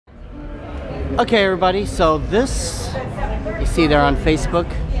Okay, everybody, so this, you see there on Facebook,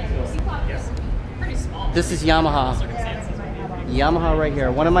 this is Yamaha. Yamaha right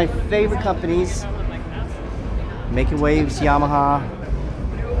here. One of my favorite companies, making waves, Yamaha.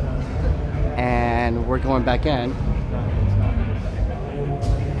 And we're going back in.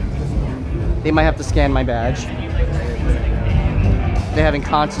 They might have to scan my badge. They're having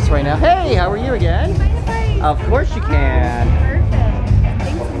concerts right now. Hey, how are you again? Of course you can. Perfect.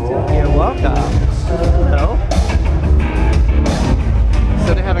 You're welcome. Hello.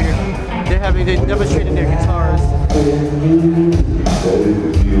 So they're demonstrating their guitars.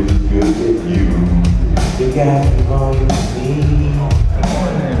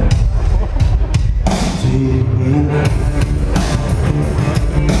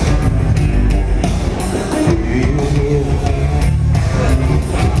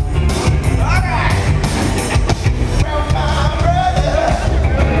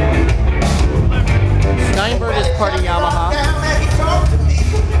 Part of Yamaha.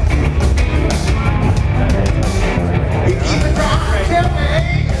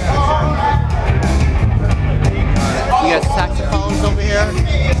 You got saxophones over here,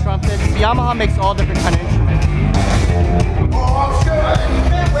 trumpets. Yamaha makes all different kind of instruments.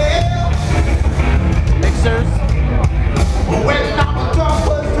 Mixers.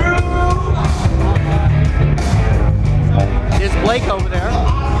 There's Blake over there.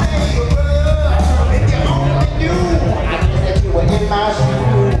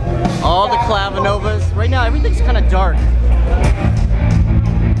 All the clavinovas. Right now, everything's kind of dark.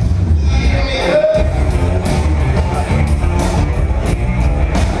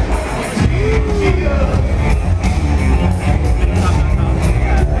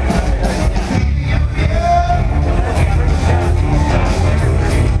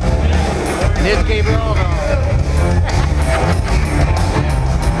 And here's Gabriel.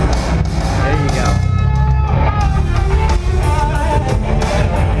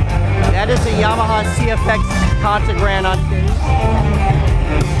 That is a Yamaha CFX Contagram on stage.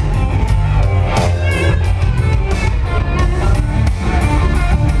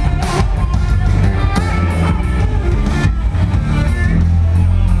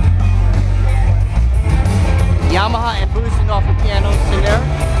 Yamaha and boosting off the pianos in there.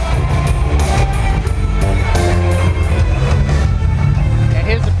 And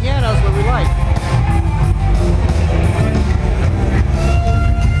here's the pianos where we like.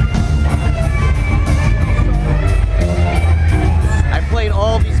 Played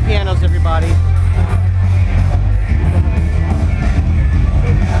all these pianos, everybody.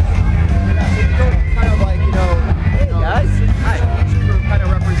 Kind of like, you know, hey guys. Hi. We're kind of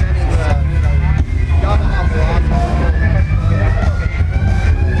representing Yamaha philosophy.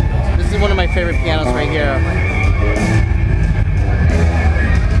 This is one of my favorite pianos right here.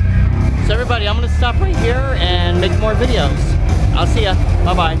 So everybody, I'm gonna stop right here and make more videos. I'll see ya.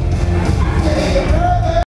 Bye-bye.